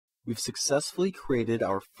we've successfully created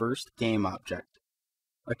our first game object,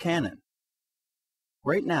 a cannon.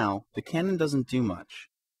 Right now, the cannon doesn't do much.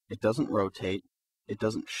 It doesn't rotate, it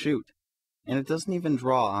doesn't shoot, and it doesn't even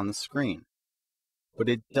draw on the screen. But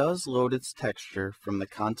it does load its texture from the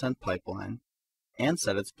content pipeline and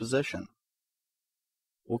set its position.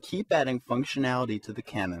 We'll keep adding functionality to the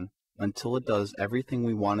cannon until it does everything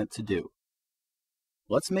we want it to do.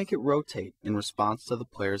 Let's make it rotate in response to the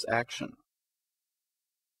player's action.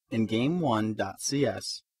 In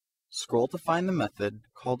game1.cs, scroll to find the method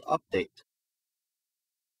called update.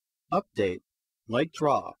 Update, like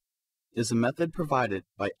draw, is a method provided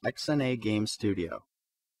by XNA Game Studio.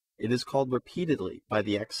 It is called repeatedly by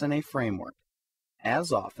the XNA framework,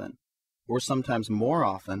 as often, or sometimes more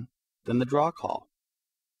often, than the draw call.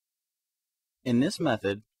 In this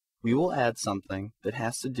method, we will add something that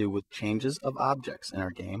has to do with changes of objects in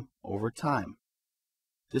our game over time.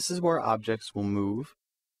 This is where objects will move,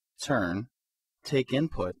 turn, take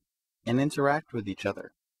input, and interact with each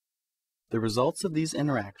other. The results of these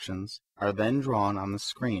interactions are then drawn on the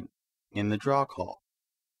screen in the draw call.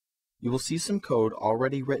 You will see some code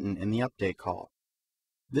already written in the update call.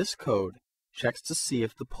 This code checks to see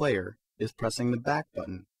if the player is pressing the back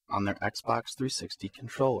button on their Xbox 360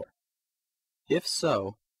 controller. If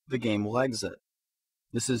so, the game will exit.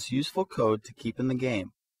 This is useful code to keep in the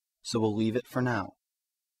game, so we'll leave it for now.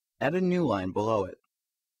 Add a new line below it.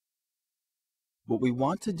 What we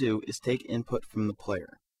want to do is take input from the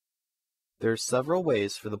player. There are several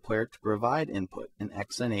ways for the player to provide input in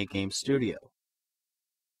XNA Game Studio.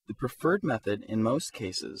 The preferred method in most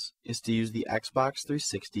cases is to use the Xbox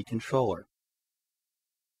 360 controller.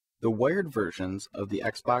 The wired versions of the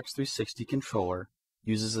Xbox 360 controller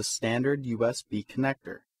uses a standard USB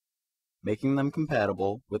connector, making them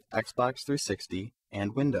compatible with Xbox 360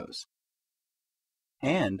 and Windows.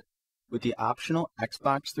 And with the optional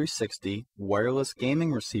Xbox 360 wireless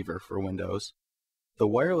gaming receiver for Windows, the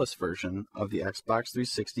wireless version of the Xbox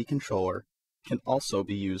 360 controller can also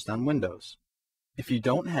be used on Windows. If you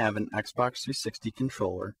don't have an Xbox 360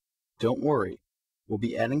 controller, don't worry, we'll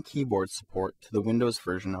be adding keyboard support to the Windows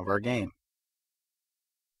version of our game.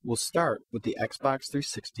 We'll start with the Xbox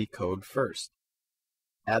 360 code first.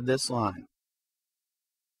 Add this line.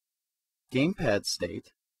 Gamepad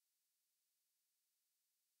state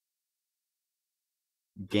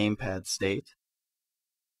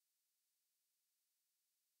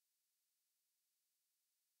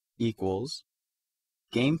equals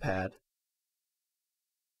gamepad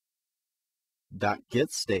dot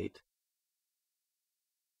get state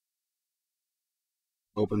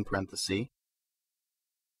open parenthesis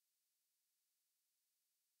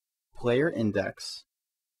player index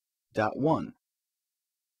dot 1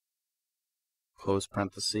 close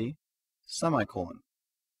parenthesis semicolon.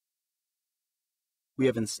 We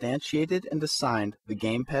have instantiated and assigned the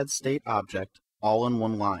gamepad state object all in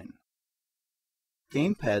one line.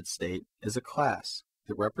 Gamepad state is a class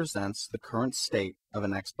that represents the current state of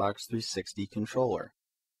an Xbox 360 controller.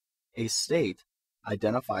 A state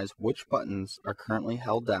identifies which buttons are currently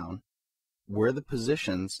held down, where the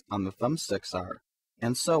positions on the thumbsticks are,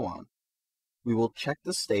 and so on. We will check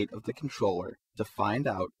the state of the controller to find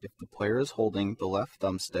out if the player is holding the left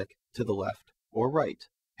thumbstick to the left or right,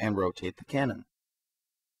 and rotate the cannon.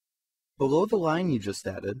 Below the line you just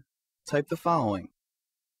added, type the following: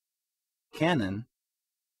 cannon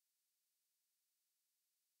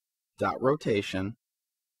dot rotation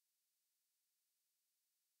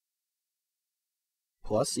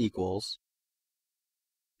plus equals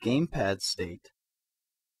gamepad state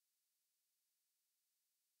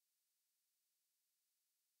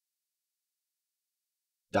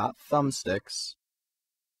dot thumbsticks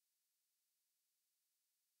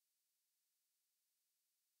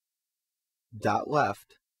dot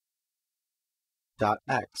left dot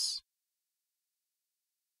x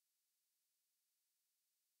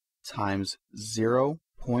times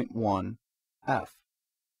 0.1 f.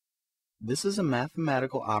 This is a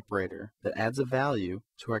mathematical operator that adds a value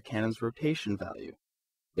to our cannon's rotation value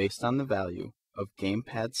based on the value of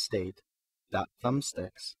gamepad state dot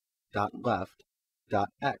thumbsticks dot left dot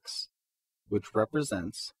x, which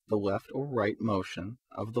represents the left or right motion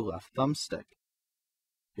of the left thumbstick.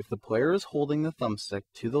 If the player is holding the thumbstick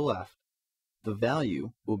to the left, the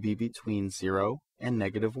value will be between 0 and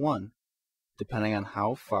 -1, depending on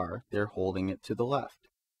how far they're holding it to the left.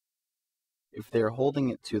 If they are holding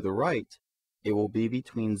it to the right, it will be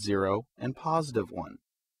between 0 and +1,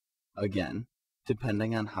 again,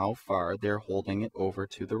 depending on how far they're holding it over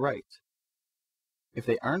to the right. If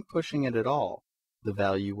they aren't pushing it at all, the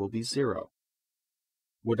value will be 0.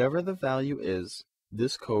 Whatever the value is,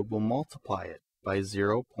 this code will multiply it by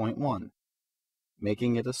 0.1,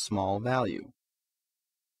 making it a small value.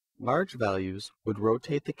 Large values would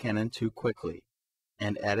rotate the cannon too quickly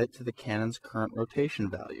and add it to the cannon's current rotation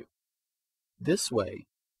value. This way,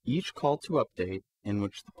 each call to update in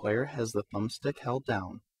which the player has the thumbstick held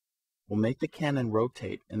down will make the cannon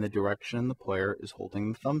rotate in the direction the player is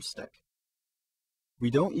holding the thumbstick. We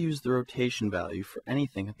don't use the rotation value for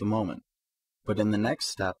anything at the moment, but in the next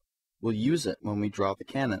step, we'll use it when we draw the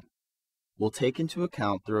cannon. We'll take into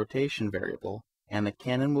account the rotation variable, and the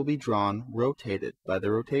cannon will be drawn rotated by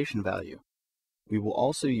the rotation value. We will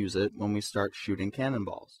also use it when we start shooting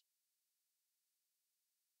cannonballs.